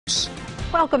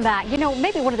Welcome back. You know,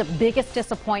 maybe one of the biggest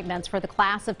disappointments for the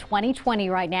class of 2020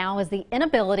 right now is the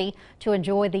inability to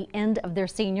enjoy the end of their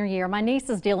senior year. My niece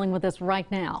is dealing with this right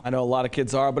now. I know a lot of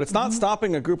kids are, but it's not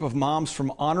stopping a group of moms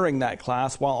from honoring that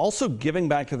class while also giving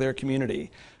back to their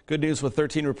community. Good News with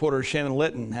 13 reporter Shannon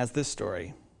Litton has this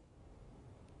story.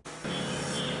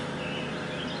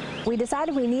 We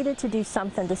decided we needed to do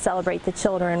something to celebrate the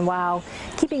children while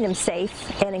keeping them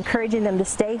safe and encouraging them to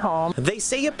stay home. They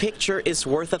say a picture is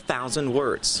worth 1,000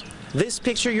 words. This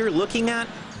picture you're looking at,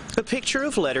 a picture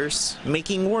of letters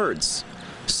making words.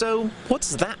 So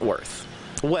what's that worth?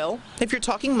 Well, if you're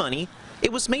talking money,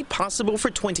 it was made possible for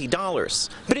 $20.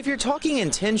 But if you're talking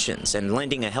intentions and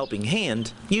lending a helping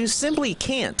hand, you simply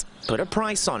can't put a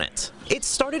price on it. It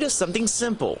started as something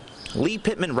simple. Lee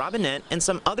Pittman Robinette and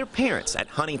some other parents at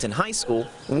Huntington High School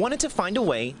wanted to find a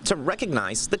way to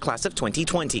recognize the class of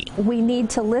 2020. We need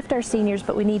to lift our seniors,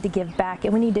 but we need to give back,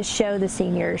 and we need to show the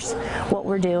seniors what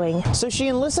we're doing. So she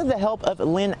enlisted the help of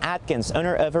Lynn Atkins,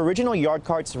 owner of Original Yard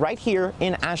Carts right here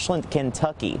in Ashland,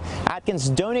 Kentucky. Atkins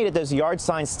donated those yard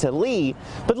signs to Lee,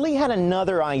 but Lee had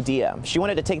another idea. She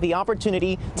wanted to take the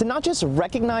opportunity to not just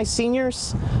recognize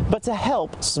seniors, but to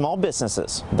help small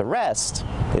businesses. The rest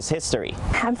is history.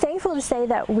 I'm thankful to say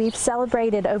that we've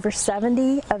celebrated over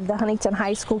 70 of the Huntington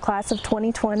High School class of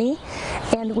 2020,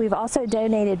 and we've also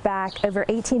donated back over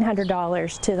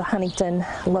 $1,800 to the Huntington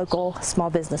local small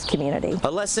business community.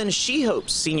 A lesson she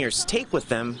hopes seniors take with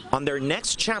them on their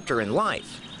next chapter in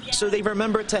life, so they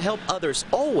remember to help others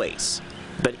always,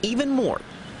 but even more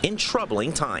in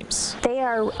troubling times. They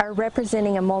are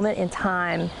representing a moment in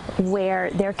time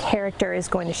where their character is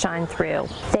going to shine through.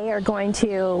 They are going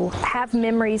to have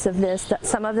memories of this, that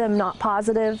some of them not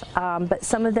positive, but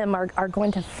some of them are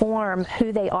going to form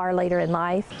who they are later in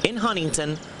life. In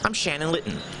Huntington, I'm Shannon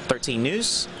Litton, 13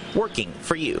 News, working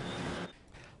for you.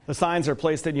 The signs are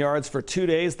placed in yards for 2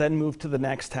 days, then moved to the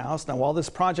next house. Now, while this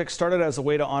project started as a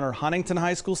way to honor Huntington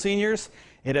High School seniors,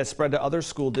 it has spread to other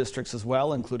school districts as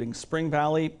well, including Spring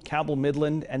Valley, Cabell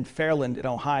Midland, and Fairland in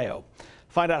Ohio.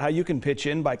 Find out how you can pitch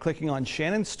in by clicking on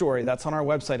Shannon's story. That's on our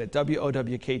website at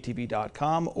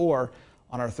WOWKTV.com or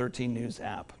on our 13 News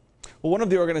app. Well, one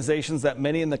of the organizations that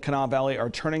many in the Kanawha Valley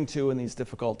are turning to in these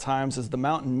difficult times is the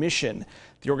Mountain Mission.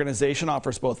 The organization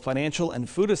offers both financial and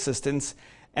food assistance.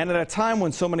 And at a time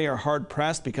when so many are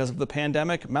hard-pressed because of the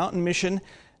pandemic, Mountain Mission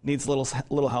needs a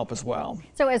little help as well.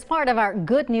 So as part of our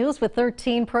Good News with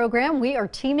 13 program, we are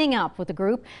teaming up with a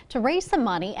group to raise some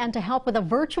money and to help with a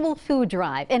virtual food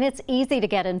drive. And it's easy to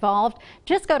get involved.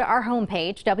 Just go to our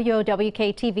homepage,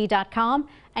 WOWKTV.com,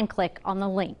 and click on the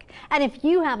link. And if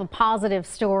you have a positive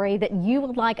story that you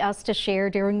would like us to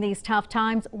share during these tough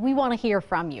times, we want to hear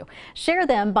from you. Share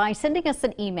them by sending us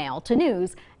an email to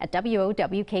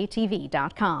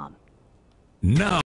news@WOWKTV.com. Now.